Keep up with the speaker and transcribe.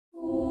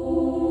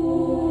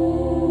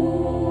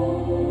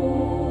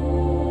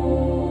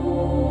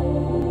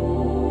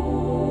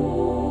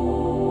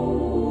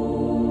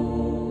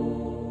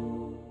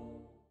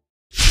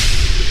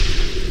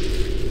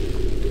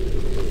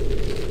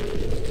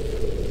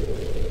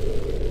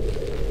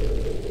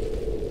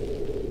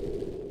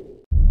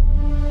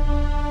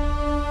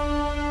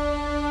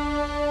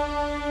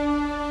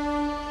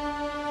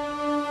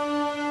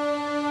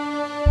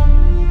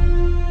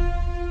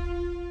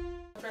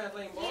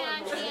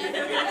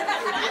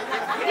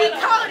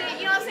decode it,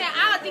 you know what I'm saying?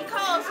 I'll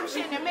decode some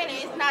shit in a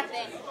minute. It's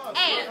nothing.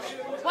 Hey,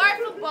 Bar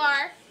for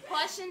Bar,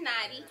 Portia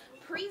Naughty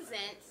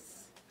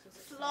presents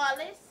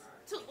Flawless.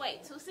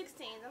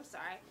 216s, I'm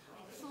sorry.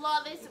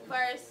 Flawless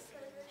versus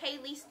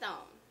Haylee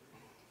Stone.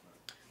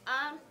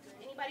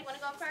 Anybody want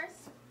to go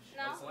first?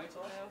 No? Coin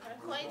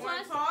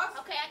toss?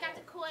 Okay, I got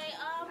the coin.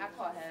 I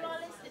call heads.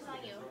 Flawless, it's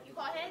on you. You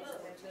call heads?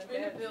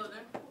 In the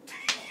building.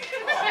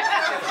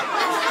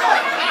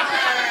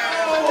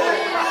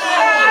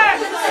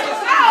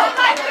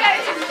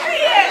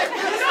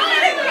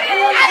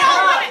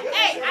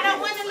 I don't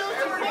want to lose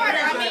the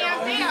quarter. I mean, I'm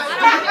there.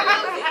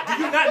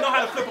 Do you not know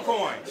how to flip a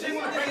coin? She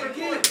want to bring her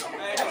kid.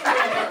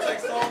 Take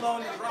so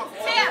long to drop.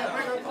 Tim.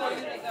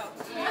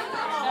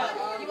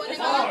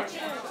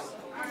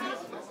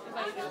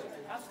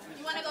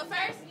 You want to go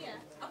first?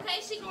 Yeah. Okay,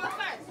 she going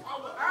first.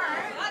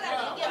 Alright. I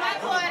gotta get my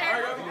quarter.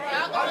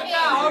 Y'all go ahead.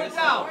 Hold it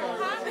down.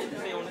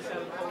 Stay on this side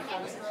of the pole,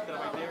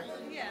 right there,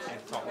 and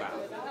talk loud.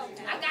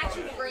 I got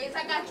you, Grizz. I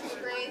got you,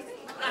 Grizz.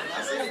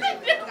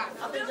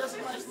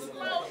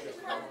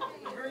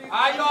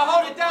 Alright, y'all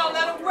hold it down.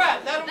 Let them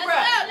rap. Let them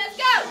rap. Let's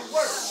go.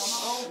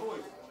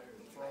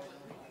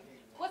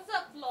 What's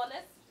up,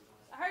 Flawless?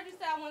 I heard you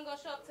say I wasn't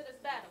gonna show up to this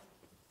battle.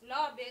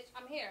 No, bitch,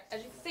 I'm here.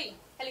 As you can see,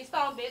 Haylee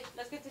Stone, bitch.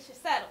 Let's get this shit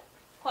settled.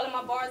 Calling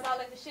my bars out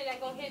like the shit ain't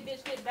gonna hit,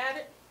 bitch, get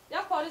battered.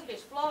 Y'all call this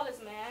bitch flawless,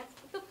 man.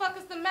 What the fuck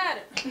is the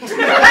matter? You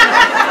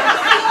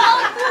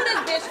all through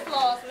this bitch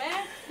flaws,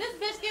 man. This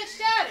bitch gets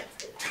shattered.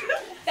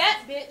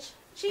 Fat bitch,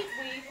 cheap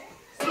weed,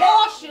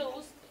 small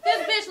shoes.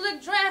 This bitch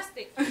look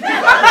drastic. I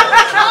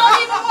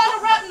don't even want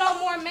to rap no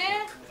more,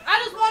 man. I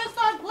just want to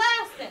start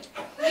blasting.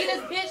 Leave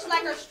this bitch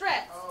like her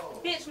straps.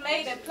 Bitch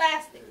made in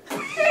plastic.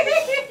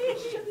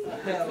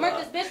 Murk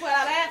this bitch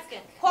without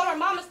asking. Call her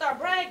mom and start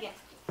bragging.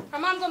 Her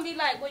mom's gonna be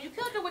like, well, you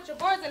killed her with your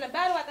bars in the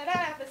battle. After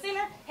that, after seeing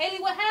her, Haylee,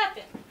 what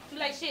happened? Be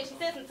like, shit, she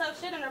said some tough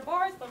shit in her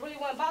bars, but really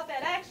wasn't about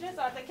that action.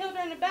 So after I killed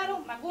her in the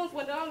battle, my goons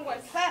went the only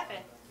one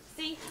slapping.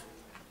 See?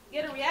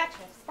 Get a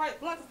reaction. Spark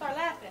blunts and start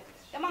laughing.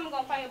 Your mama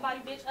gonna find your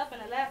body, bitch, up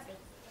in Alaska.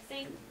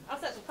 See? I'm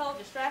such a cold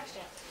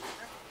distraction.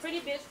 Pretty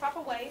bitch,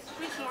 proper ways,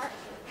 street smart,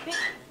 bitch,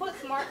 foot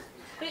smart,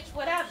 bitch,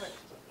 whatever.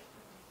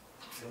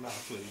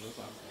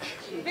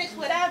 Bitch,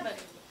 whatever.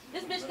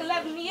 This bitch can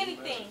love me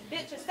anything,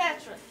 bitch,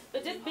 etc.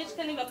 But this bitch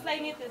couldn't even play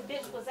me if this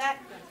bitch was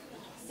acting.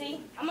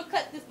 See, I'ma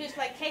cut this bitch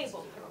like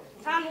cable.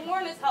 Time to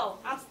warn this hoe,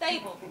 I'm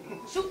stable.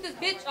 Shoot this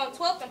bitch on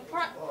 12th and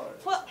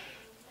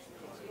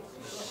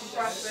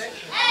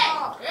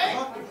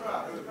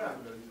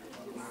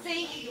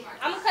See,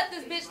 I'ma cut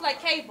this bitch like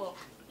cable.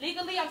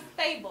 Legally, I'm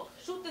stable.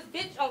 Shoot this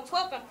bitch on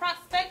 12th and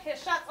Prospect. Hit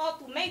shots all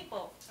through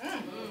Maple.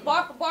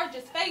 Bar for bar,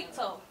 just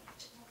fatal.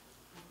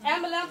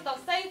 Ambulance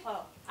don't save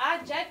her. I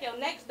jack your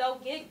next door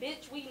gig,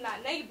 bitch, we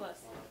not neighbors.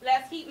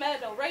 Last heat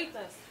metal don't rate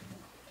us.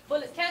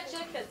 Bullets catch you,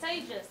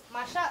 contagious.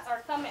 My shots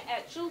are coming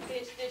at you,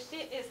 bitch. This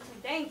shit is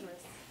too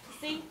dangerous.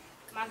 See,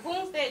 my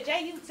goons said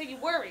J you till you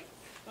worry.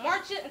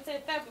 March it until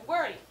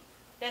February.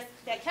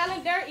 That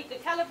calendar equal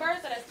caliber,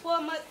 so that's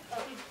 12 months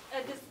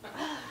of this.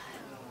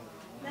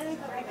 Let me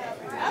go right now.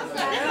 This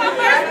is my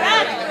first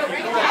battle.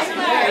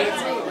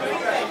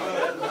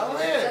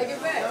 Take it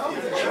back.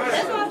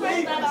 This is my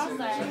first battle, I'm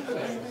sorry.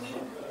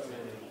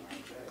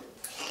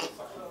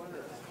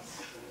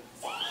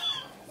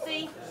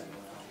 See?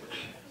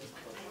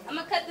 I'm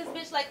gonna cut this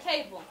bitch like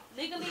cable.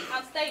 Legally,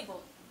 I'm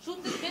stable.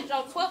 Shoot this bitch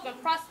on 12th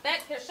and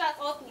Prospect. Hit shots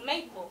all through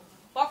Maple.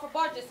 Bar for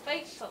bar, just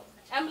facial.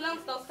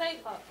 Ambulance don't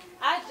save her.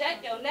 I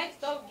jack your next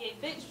door gig,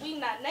 bitch, we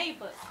not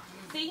neighbors.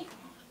 See?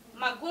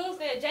 My goons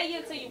said J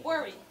until you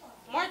worry.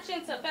 March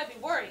into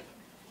February.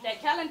 That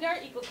calendar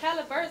equal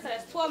caliber, so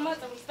that's 12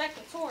 months of respect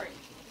and Tory.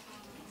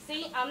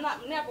 See, I'm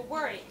not never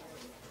worried.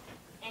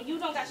 And you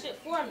don't got shit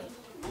for me.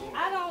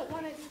 I don't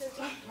want to do this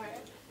one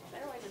part.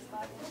 Better way to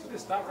stop.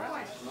 Just stop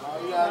right.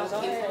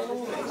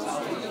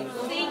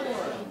 See?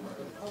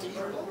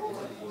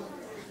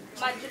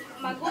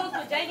 My goons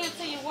with J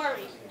until you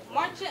worry.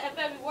 March in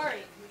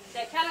February.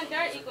 That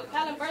calendar equal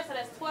caliber, so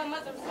that's 12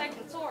 months of respect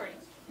and Tory.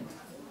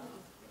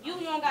 You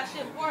don't got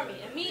shit for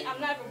me. And me, I'm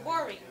never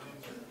worried.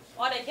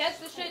 All that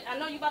gangster shit, I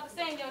know you about to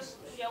say in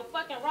your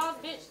fucking wrongs,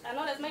 bitch. I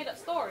know that's made up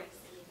stories.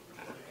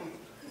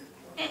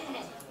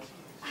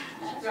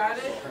 Got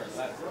it?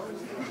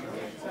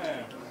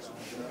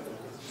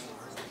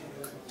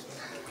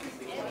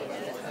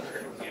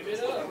 Give it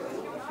up.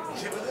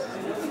 Keep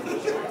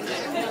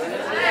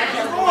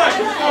going.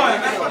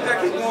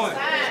 Keep going.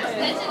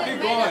 Keep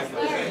going.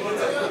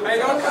 Hey,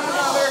 don't come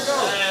down there, go.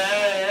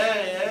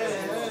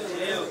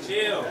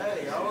 Chill.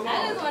 I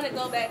just want to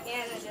go back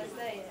in and just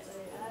say it.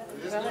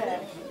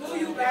 Who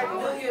you back? Who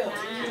you?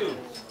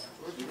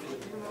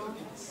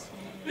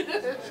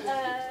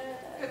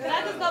 Can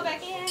I just go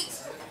back in?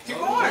 Keep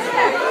going.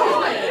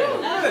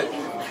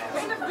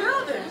 In the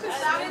building.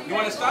 You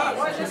want to stop?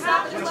 Want to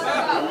stop?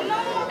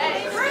 Hey,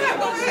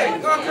 go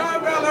ahead. Go calm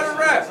down. Let her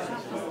rest.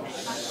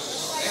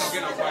 They don't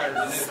get no quieter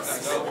than this.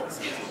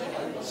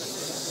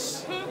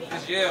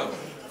 Just yell.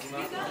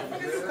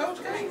 Coach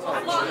K.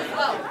 Flawless.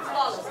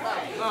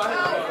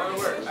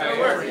 That'll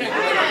work.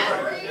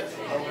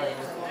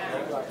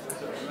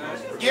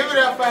 Give it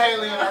up for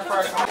Haylee in our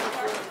first.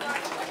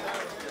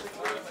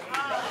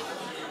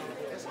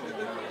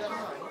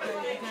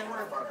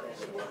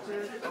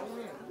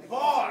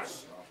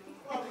 Bars.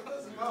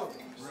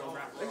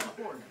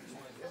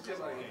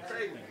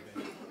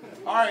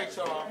 All right,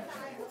 y'all.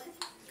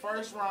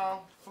 First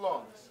round,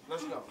 flawless.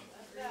 Let's go.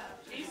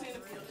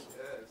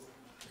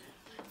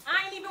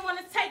 I ain't even want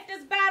to take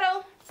this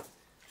battle,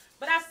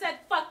 but I said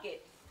fuck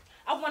it.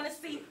 I want to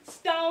see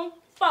Stone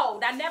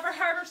fold. I never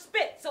heard her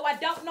spit, so I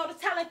don't know the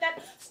talent that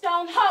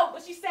Stone hold,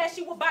 but she said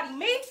she would body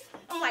me.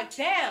 I'm like,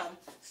 damn,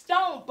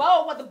 Stone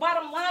bold, what the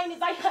bottom line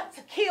is I hunt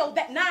to kill,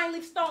 that 9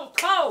 leave Stone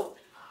cold.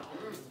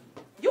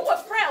 You a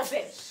frail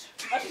bitch.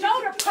 A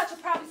shoulder punch will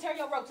probably tear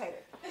your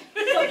rotator.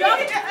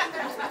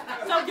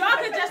 So y'all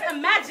can just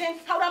imagine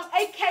how them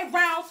AK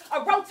rounds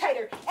a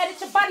rotator. Edit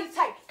your body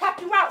type,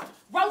 cop you out.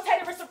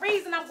 Rotator is the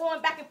reason I'm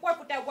going back and forth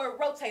with that word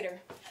rotator.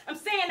 I'm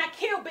saying I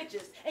kill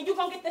bitches, and you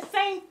gonna get the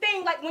same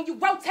thing like when you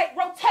rotate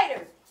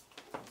rotator.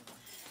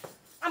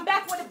 I'm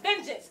back with a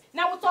vengeance.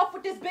 Now it's off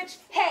with this bitch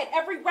head.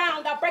 Every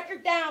round I break her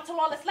down till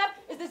all that's left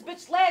is this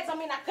bitch legs. I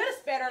mean, I could have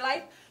spared her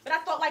life, but I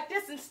thought like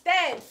this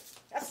instead.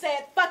 I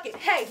said, fuck it.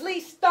 Hey,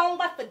 leave Stone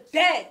left for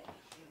dead.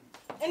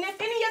 And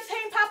if any of your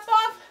team pops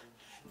off,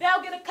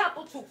 they'll get a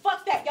couple too.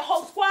 Fuck that. Your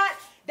whole squad,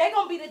 they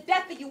gonna be the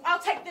death of you. I'll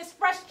take this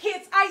fresh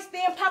kid's ice,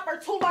 then pop her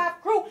 2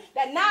 live crew.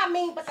 That nah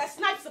mean, but that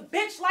snipes a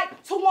bitch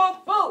like 2 on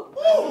food.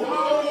 All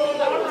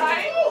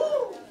right.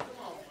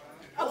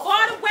 A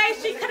bar the way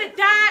she could have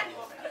died.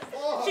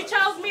 She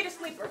chose me to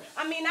sleep her.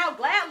 I mean, I'll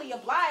gladly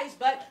oblige,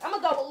 but I'm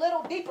gonna go a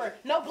little deeper.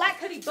 No black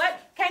hoodie, but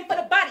came for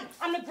the body.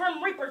 I'm the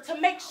Grim Reaper. To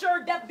make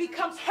sure that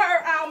becomes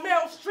her, our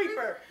Meryl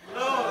Streeper.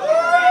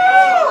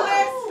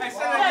 Hey, say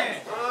that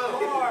again.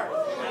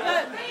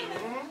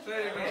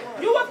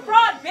 You a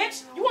fraud,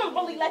 bitch. You won't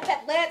really let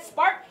that lead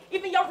spark.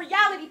 Even your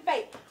reality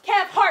fake.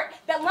 Calf heart,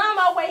 that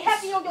llama way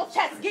heavy on your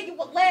chest. Give you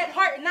a lead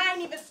heart, and I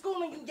ain't even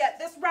schooling you yet.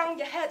 This round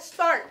your head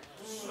start.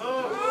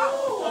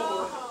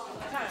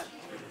 Time.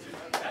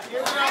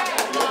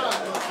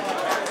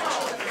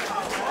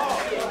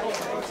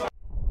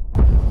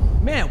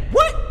 Man,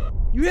 what?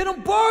 You hear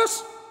them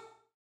bars?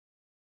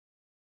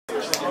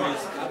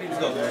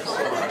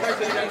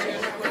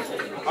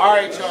 All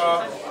right,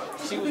 y'all.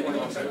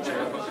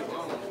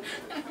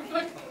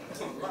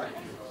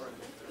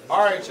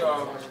 All right,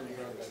 y'all.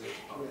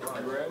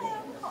 You ready?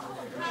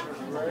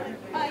 You ready?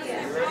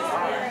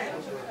 All right.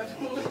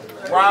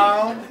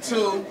 Round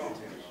 2,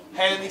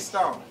 Haylee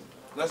Stone.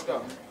 Let's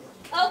go.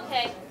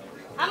 Okay,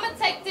 I'm gonna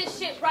take this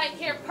shit right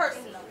here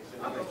personal.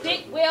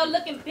 Big,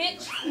 well-looking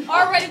bitch,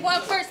 already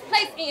won first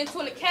place eating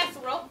tuna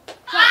casserole.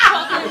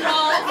 Chocolate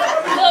rolls,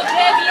 little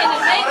baby in the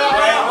making.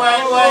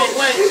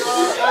 Wait.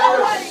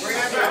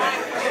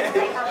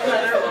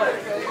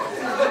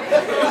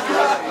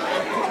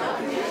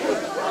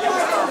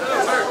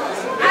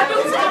 I do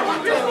talk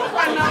with this one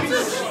right now,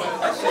 too.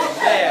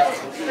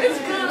 It's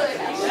good.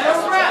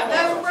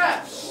 Let him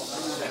rap.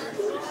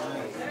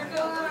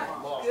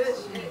 Good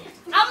shit.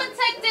 I'm gonna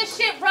take this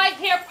shit right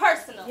here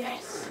personal.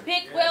 Yes.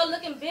 Big,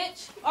 well-looking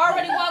bitch,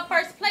 already won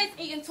first place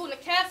eating tuna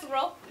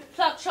casserole.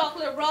 Plump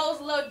chocolate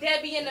rolls, little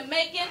Debbie in the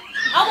making.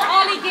 I will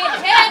only get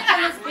head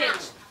from this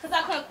bitch, cause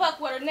I couldn't fuck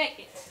with her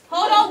naked.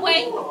 Hold on,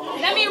 wait.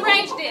 Let me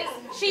arrange this.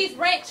 She's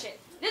wrenching.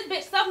 This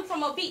bitch suffering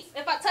from obese.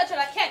 If I touch it,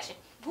 I catch it.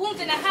 Wounds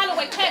in the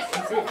Holloway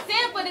passage.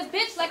 Stand for this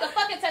bitch like a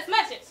fucking test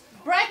message.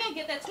 Bragging,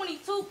 get that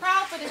 22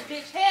 proud for this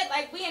bitch head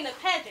like we in the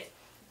pageant.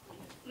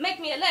 Make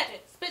me a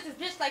legend. Spit this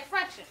bitch like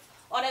fractions.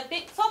 Or that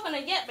big talking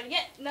of yet, but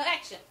yet no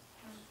action.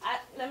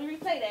 Let me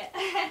replay that.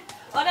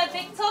 Or that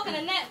big talking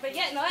of that, but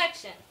yet no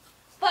action.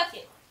 Fuck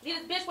it. Leave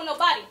this bitch with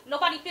nobody.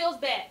 Nobody feels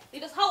bad.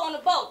 Leave this hoe on the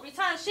boat.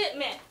 Return shit,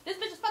 man. This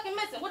bitch is fucking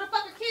missing. Where the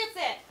fuck her kids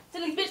at?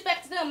 Send this bitch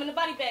back to them in the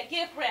body bag.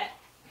 Gift wrap.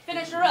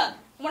 Finish her up.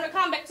 Want her to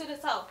come back to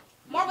this hoe.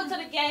 Marvel to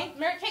the game.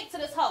 Mary Kate to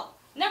this hoe.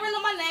 Never know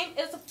my name.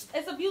 It's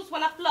abuse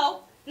when I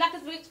flow. Knock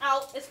this bitch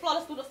out. It's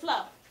flawless through the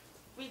flow.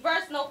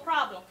 Reverse, no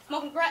problem.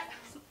 Smoking grass.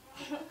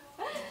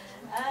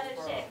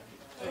 Shit.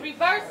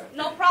 Reverse,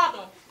 no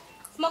problem.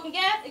 Smoking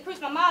gas, increase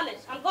my mileage.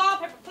 I'm gone,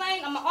 paper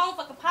plane, I'm my own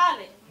fucking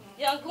pilot.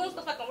 Young goons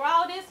the fucking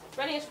wildest.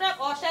 Ready and strapped,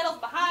 all shadows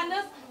behind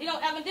us. You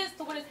don't evidence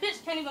to where this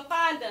bitch can't even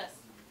find us.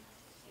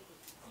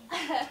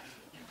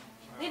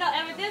 You don't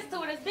evidence to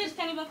where this bitch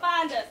can't even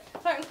find us.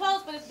 Certain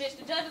clothes for this bitch,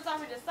 the judge has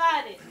already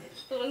decided.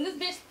 So when this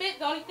bitch spit,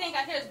 the only thing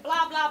I hear is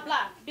blah, blah,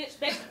 blah. Bitch,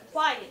 back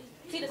quiet.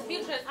 See, this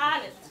future is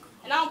honest.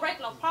 And I don't break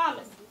no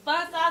promise.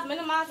 Fun size,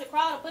 minimize your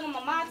crowd, and put them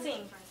on my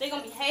team. They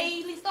gonna be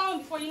Haylee Stone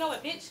before you know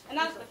it, bitch. And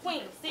I'm the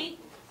queen, see?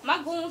 My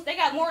goons, they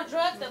got more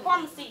drugs than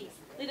pharmacies.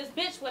 Leave this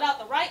bitch without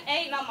the right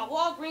aid, and on my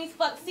Walgreens,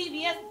 fuck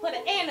CVS, put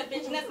an A in the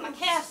bitch, and that's my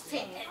cash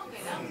team.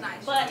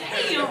 But,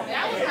 damn,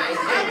 that was nice.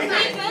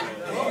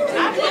 I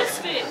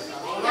missed it.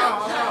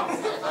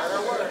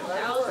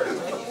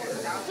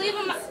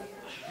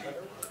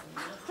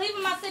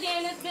 Cleveland, my city,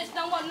 and this bitch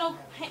don't want no...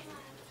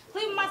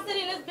 Cleveland, my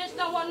city, and this bitch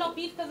don't want no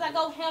beef because I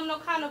go ham, no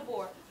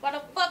carnivore. Why the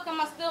fuck am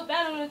I still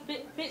battling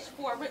this bitch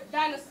for a ripped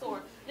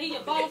dinosaur? Leave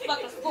your bones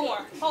fucking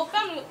scorn. Whole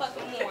family will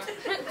fucking mourn. Rip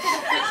to this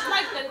bitch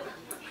like the...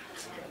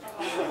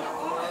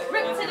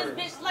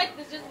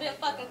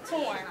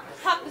 newborn.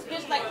 Pop this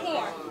bitch like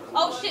corn.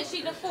 Oh shit,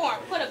 she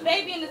deformed. Put a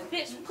baby in this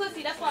bitch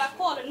pussy, that's why I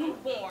call her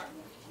newborn.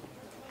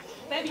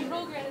 Baby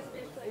Ruger in this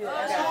bitch. Yeah,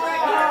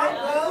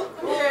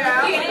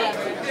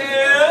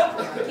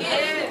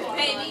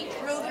 baby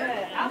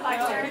Ruger. I like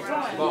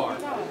that. Bar.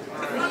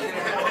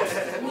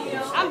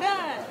 I'm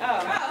done.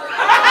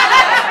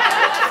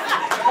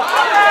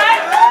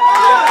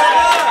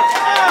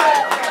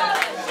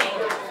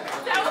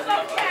 That was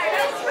okay.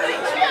 That was pretty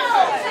cute.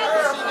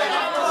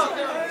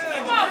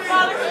 Come on,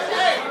 brother.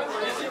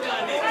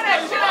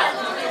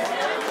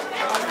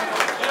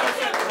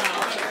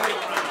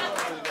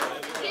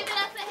 Give it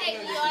up to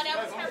Haylee, y'all. That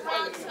was her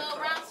round two.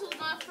 Round two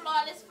going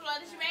flawless.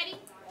 Flawless, you ready?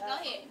 Go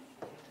ahead.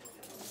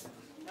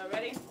 Y'all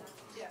ready?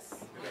 Yes.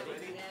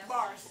 Ready?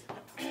 Bars.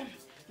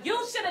 You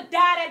should have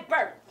died at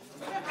birth.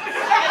 You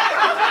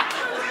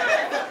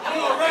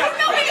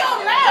know we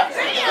gonna rap,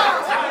 damn.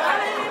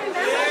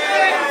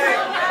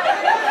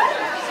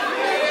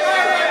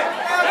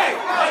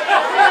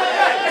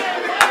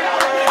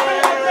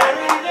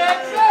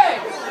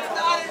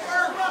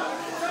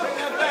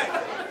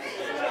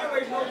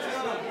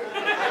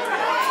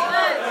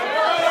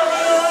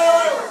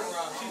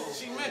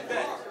 She meant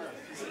that.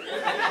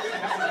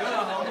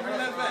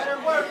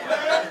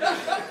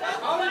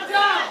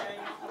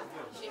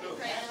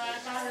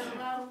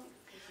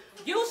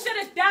 You should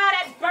have died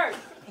at birth,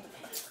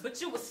 but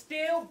you was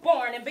still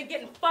born and been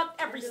getting fucked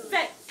ever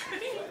since.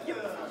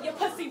 Your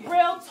pussy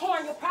real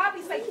torn. You'll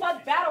probably say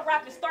fuck battle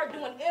rap and start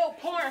doing ill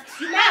porn.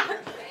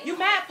 You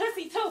mad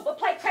pussy too, but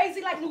play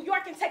crazy like New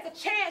York and take a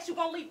chance. You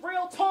gonna leave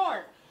real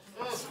torn.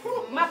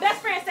 My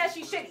best friend says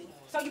she's shitty,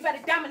 so you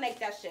better dominate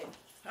that shit.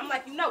 I'm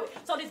like, you know it.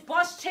 So this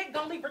boss chick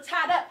gonna leave her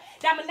tied up.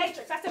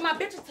 Dominatrix. I send my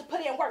bitches to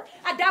put in work.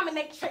 I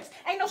dominate tricks.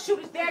 Ain't no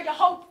shooters there. You a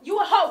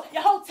hoe.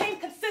 Your whole team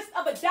consists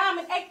of a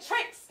diamond 8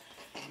 tricks.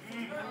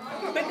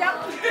 But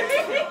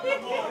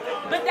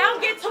don't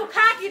get too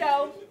cocky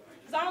though,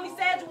 cause I only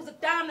said you was a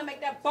dime to make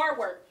that bar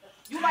work.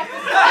 You like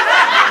this?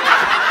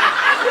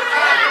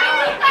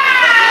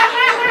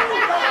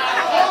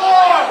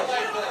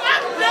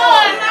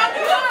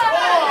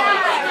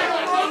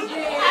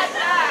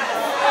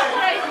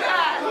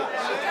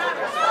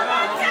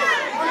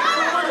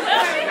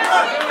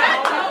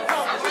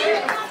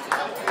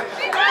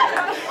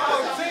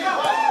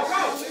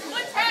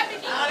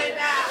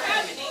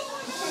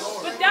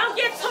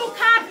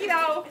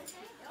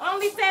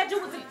 You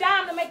was a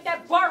dime to make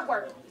that bar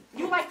work.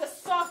 You like a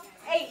soft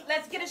 8.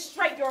 Let's get it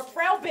straight. You're a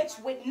frail bitch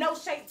with no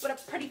shape but a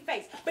pretty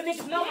face. But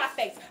niggas know my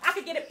face. I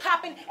could get it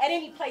popping at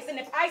any place. And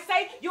if I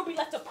say, you'll be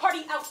left to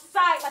party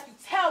outside like you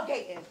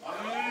tailgating.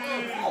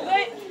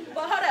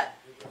 But hold up.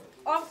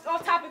 Off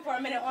topic for a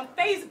minute. On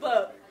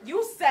Facebook,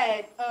 you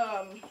said,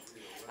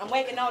 I'm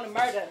waiting on the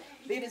murder.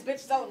 Leave this bitch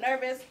so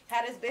nervous.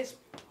 Had this bitch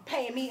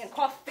paying me in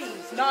coffee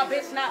fees. Nah,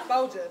 bitch, not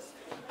Folgers.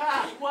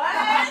 What?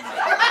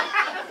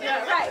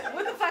 Yeah, right.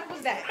 What the fuck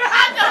was that?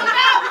 I don't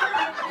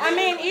know. I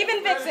mean,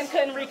 even Vixen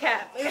couldn't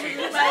recap. It was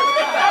just like,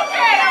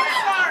 Okay, I'm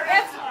sorry.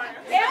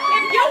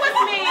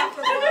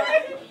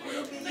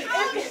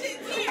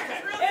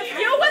 If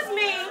you was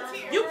me,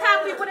 you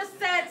probably would have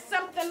said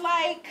something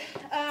like,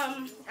 I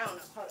don't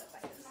know. Hold up,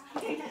 like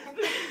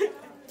this.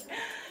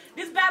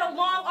 This battle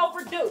long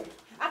overdue.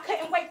 I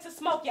couldn't wait to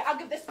smoke you. I'll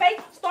give this fake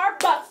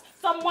Starbucks.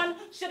 Someone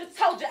should have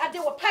told you. I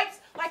deal with pipes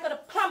like a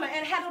plumber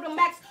and handle the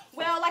max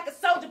well like a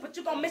soldier. But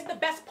you gonna miss the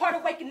best part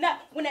of waking up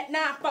when that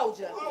 9 fold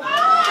you.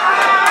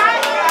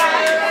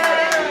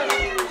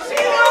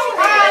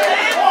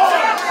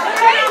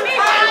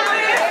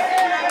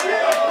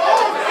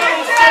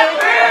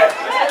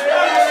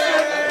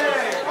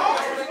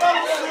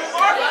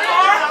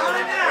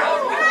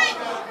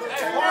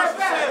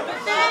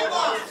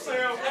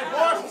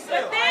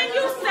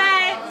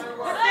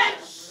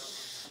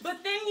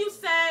 But then you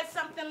said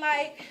something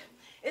like,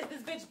 is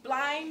this bitch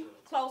blind?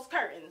 Close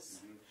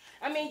curtains.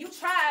 I mean, you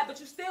tried, but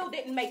you still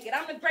didn't make it.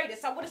 I'm the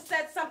greatest. I would have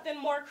said something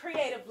more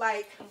creative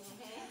like,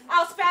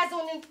 I'll spaz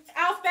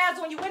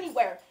on you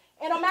anywhere.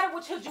 And no matter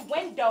which hood you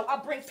window,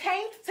 I'll bring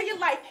pain to your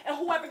life and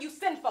whoever you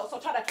send for. So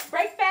try to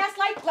break fast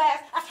like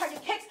glass. I turn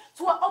your kicks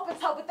to an open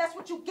toe, but that's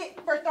what you get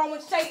for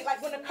throwing shade like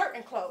when the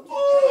curtain closed.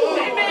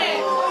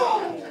 Amen.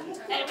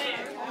 Amen.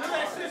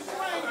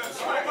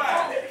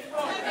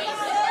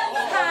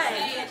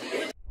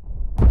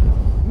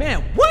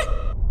 Man, what?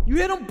 You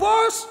hear them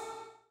bars?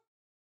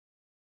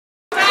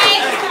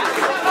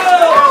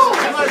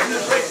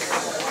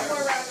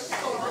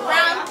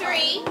 Round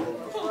 3.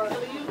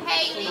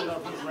 Haylee.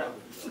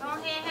 Go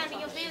ahead and handle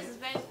your business,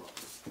 baby.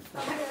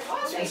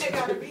 I'm saying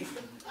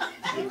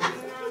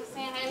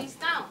Haylee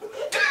Stone.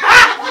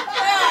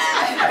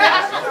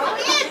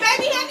 Yeah,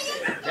 baby, handle your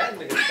business. That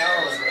nigga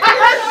Stone.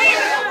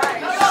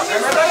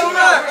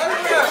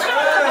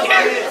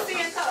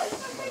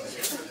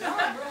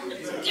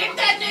 Get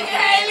that nigga,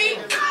 Haylee.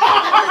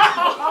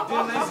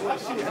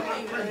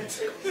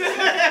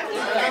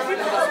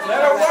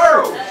 Let her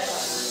work.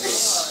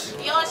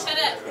 Y'all shut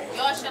up.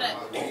 Y'all shut up.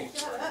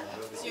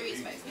 Serious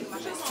face.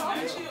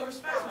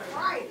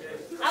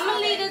 I'm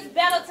gonna leave this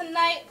battle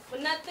tonight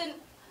with nothing.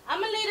 I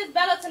I'ma leave this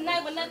battle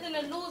tonight with nothing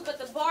to lose but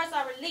the bars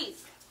I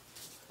release.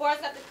 Bars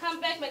got to come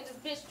back, make this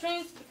bitch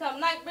dreams become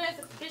nightmares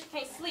if the bitch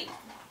can't sleep.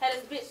 Had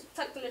this bitch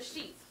tucked in the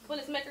sheets.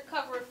 Bullets make her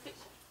cover her feet.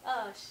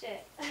 Oh,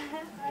 shit. Oh,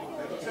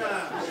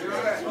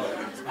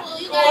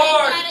 you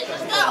got it.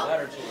 Let's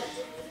go.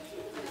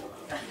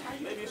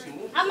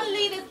 I'ma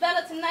leave this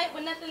battle tonight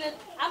with nothing to.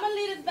 I'ma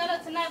leave this battle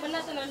tonight with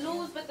nothing to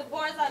lose but the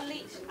bars I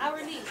release.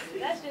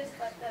 That's just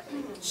fucked up.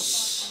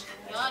 Shh.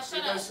 Y'all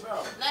shut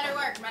up. Let her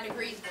work. My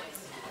degrees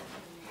voice.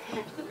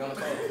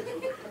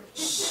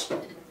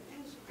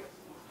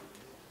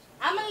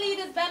 I'ma leave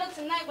this battle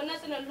tonight with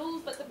nothing to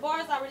lose but the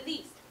bars I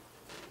release.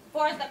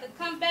 Bars got to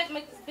come back,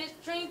 make this bitch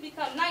dreams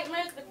become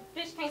nightmares, but the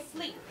bitch can't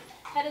sleep.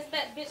 Had this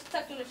fat bitch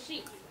tucked in the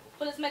sheets.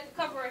 Bullets make her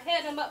cover her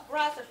head and up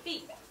rise her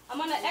feet. I'm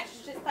on that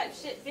exorcist type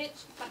shit,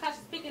 bitch. My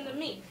conscience speaking to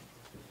me.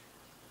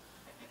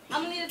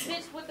 I'ma leave this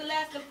bitch with the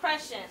last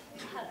impression.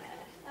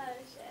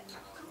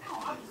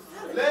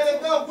 Let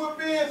it go, quit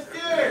being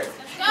scared.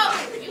 Let's go.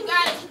 You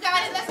got it.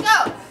 Let's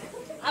go.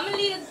 I'ma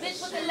leave this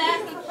bitch with the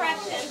last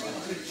impression.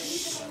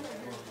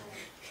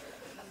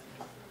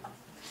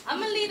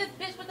 I'ma leave this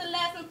bitch with the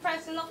last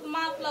impression off the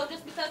mind flow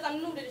just because I'm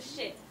new to this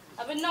shit.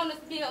 I've been known to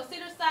be on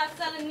Cedar Side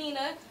selling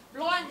Nina,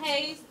 blowing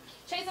haze,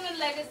 chasing a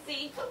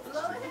legacy.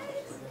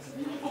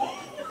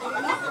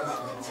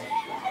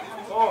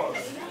 Pause.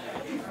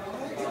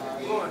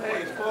 Blowing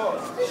haze,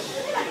 pause.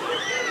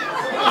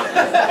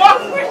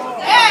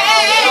 Hey.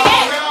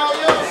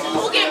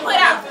 Who getting put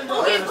out?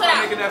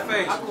 Making that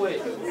face. Go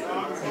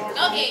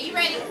ahead. You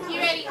ready?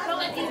 Don't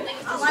let these niggas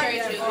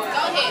discourage you. Go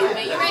ahead,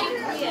 man. You ready?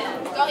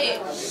 Yeah. Go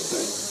ahead.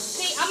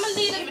 See, I'ma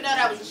leave this. Even though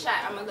that was a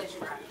shot, I'm gonna let you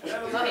rock. Go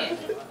ahead.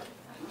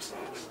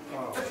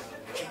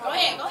 Go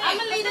ahead.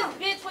 I'ma leave this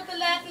bitch with the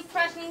last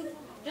impression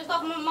just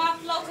off my mind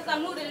flow because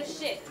I'm new to this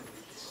shit.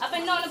 I've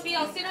been known to be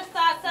on Cedar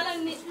Side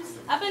selling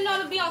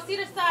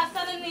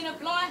Nina,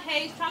 blowing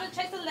haze, trying to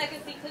chase a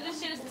legacy because this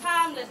shit is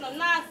timeless, no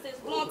nonsense,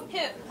 blowing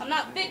pimp. I'm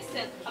not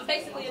vixen, I'm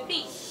basically a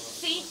beast.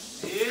 See?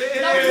 Yeah.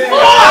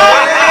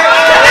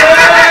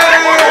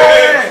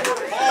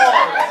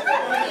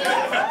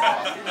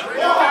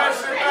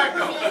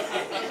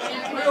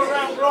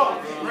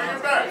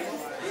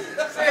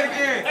 Say it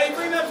again. Hey,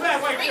 bring that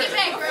back. Wait, Bring it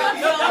back, girl.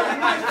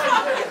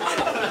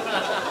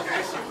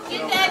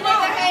 Get that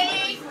nigga,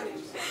 Haylee.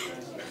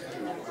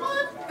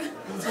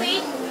 See?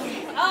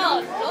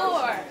 Oh,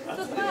 Lord.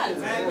 This is fun.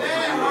 Hey.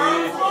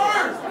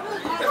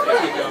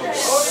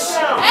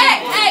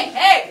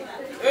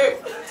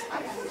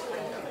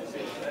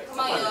 Come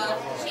on, y'all.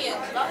 Chill.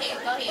 Go ahead.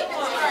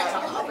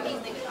 Over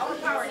these niggas.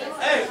 Overpower these.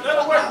 Hey, let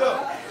it work though.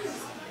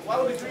 Why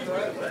would the trees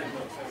work?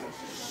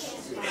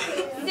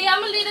 See,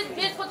 I'ma leave this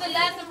bitch with the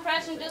last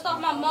impression just off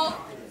my mouth.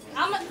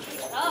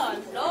 Oh,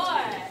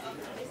 Lord.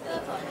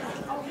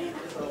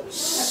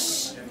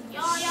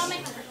 Y'all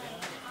make her.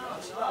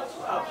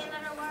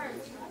 Let her work.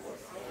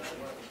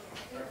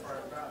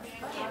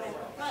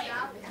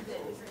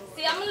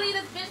 See, I'ma leave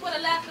this bitch with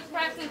the last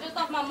impression just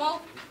off my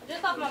mouth,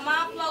 just off my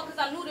mind flow, because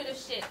I'm new to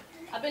this shit.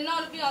 I've been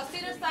known to be on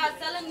Cedar Side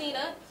selling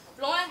Nina,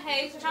 blowing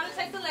haze, trying to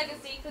take the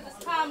legacy, because it's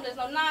timeless,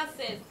 no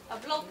nonsense. A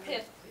blow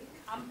pip.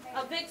 I'm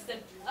a vixen.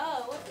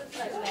 Oh, what's this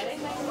like that? They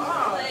make me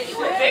play. You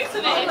a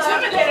vixen and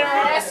intimidated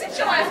her ass. Sit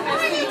your ass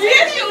down.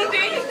 Yes, you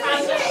did. You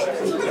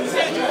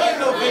said you ain't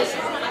no vixen.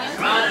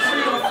 Round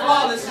 3 on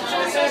flawless.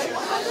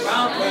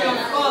 Round 3 on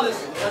flawless.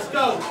 Let's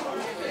go.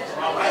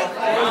 Round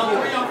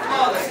 3 on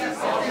flawless. Go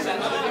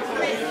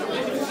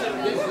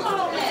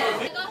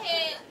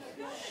ahead.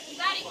 You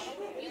got it?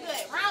 You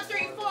good. Round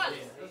 3,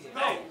 flawless.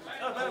 Hey,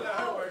 let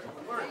her work.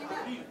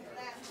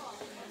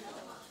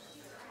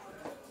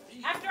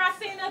 After I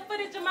seen the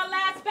footage of my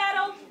last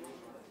battle,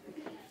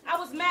 I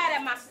was mad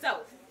at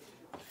myself.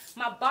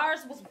 My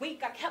bars was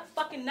weak. I kept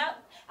fucking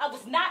up. I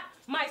was not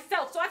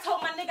myself. So I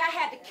told my nigga I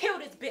had to kill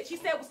this bitch. He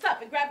said, what's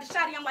up? And grabbed the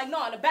shotty. I'm like,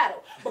 no, in the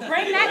battle. But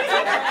bring that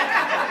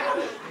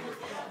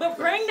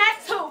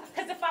too.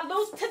 Because if I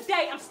lose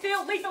today, I'm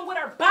still leaving with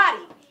her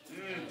body.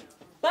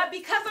 But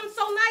because I'm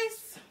so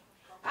nice,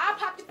 I'll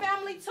pop your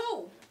family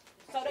too.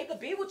 So they could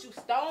be with you,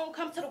 stone.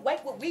 Come to the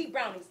wake with weed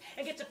brownies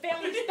and get your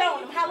family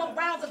stone. Them hollow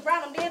rounds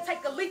around them, then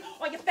take a leap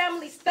on your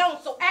family stone.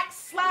 So act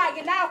sly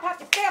and I'll pop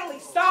your family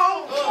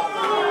stone.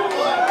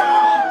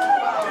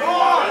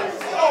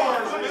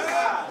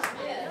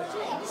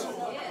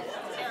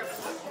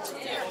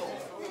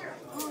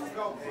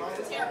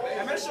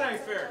 Man, that shit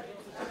ain't fair.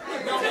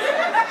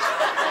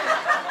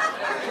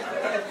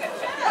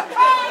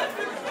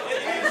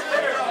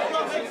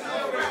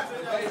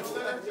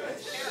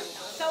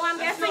 So I'm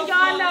guessing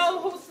y'all know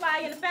who Sly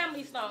and the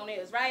Family Stone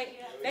is, right?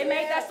 They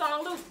made that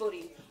song Loose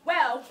Booty.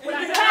 Well, when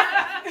I'm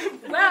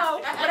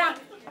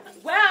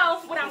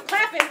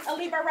clapping, I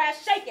leave her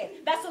ass shaking.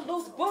 That's a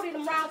loose booty.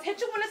 Them rounds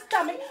hit you in the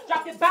stomach,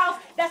 drop your bounce.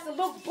 That's a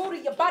loose booty.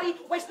 Your body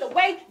waste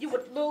away, you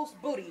would lose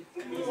booty.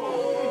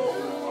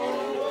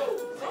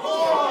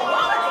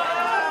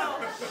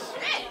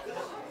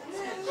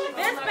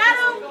 This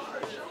battle,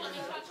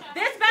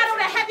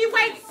 the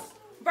heavyweights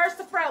versus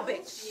the frail bitches.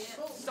 bitch.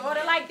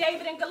 Sorta like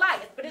David and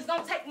Goliath, but it's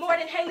gonna take more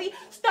than Haylee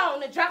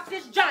Stone to drop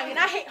this giant.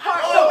 I hit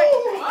hard,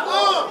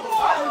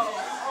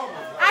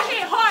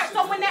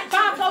 so when that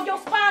bomb go, your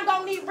spine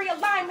gon' need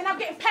realignment. I'm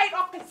getting paid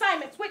off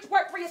consignment, switch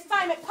work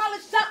reassignment,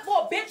 polished up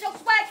for a bitch, your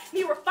swag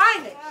need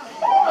refinement.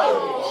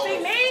 See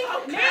me?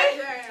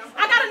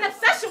 I got an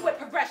obsession with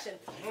progression.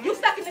 You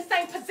stuck in the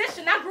same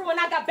position, I grew and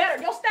I got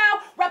better. Your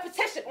style,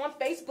 repetition. On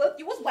Facebook,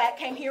 you was whack,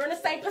 came here in the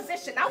same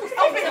position. I was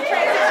open to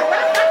transition, but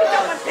I'm stuck in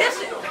your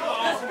ambition.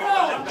 Let's go.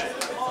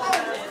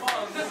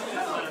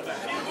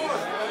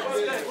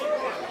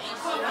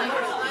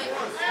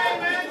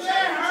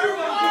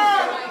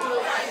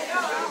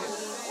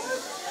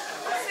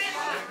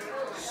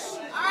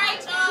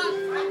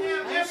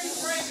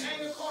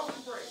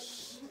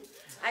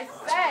 I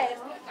said,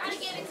 gotta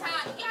get the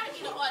time. You gotta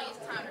give the audience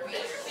time to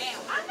read. Damn.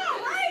 I know,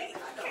 right? I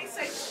can't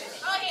say shit.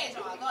 Go ahead,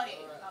 y'all. Go ahead.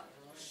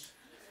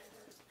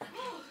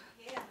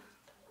 Yeah.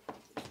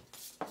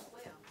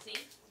 Well, see?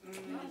 I'm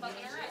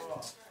fucking right.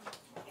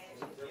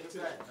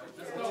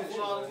 Let's go,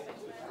 Flawless.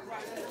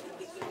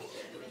 You good.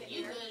 You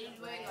ready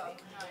to go.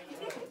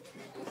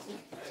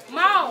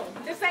 Mom,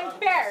 this ain't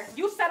fair.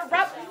 You set her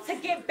up to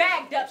get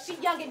bagged up. She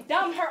young and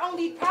dumb. Her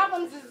only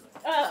problems is,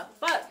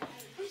 fuck.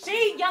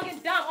 She young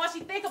and dumb. All she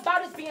think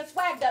about is being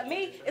swagged up.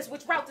 Me is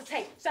which route to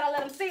take. Should I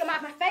let them see them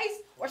out my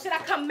face? Or should I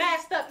come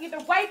masked up? Either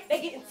way,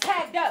 they getting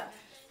tagged up.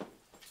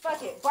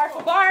 Fuck it. Bar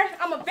for bar,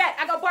 I'm a vet.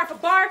 I go bar for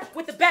bar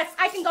with the best.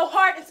 I can go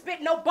hard and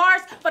spit no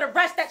bars. For the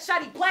rest, that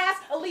shoddy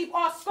blast will leave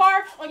all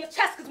scar on your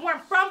chest. Cause where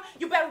I'm from,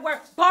 you better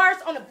work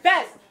bars on the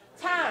best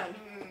time.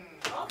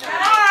 Okay.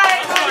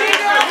 Alright.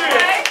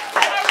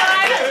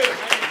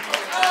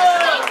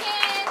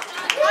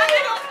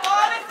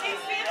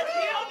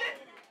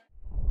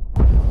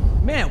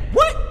 Man,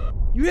 what?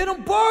 You hear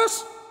them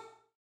bars?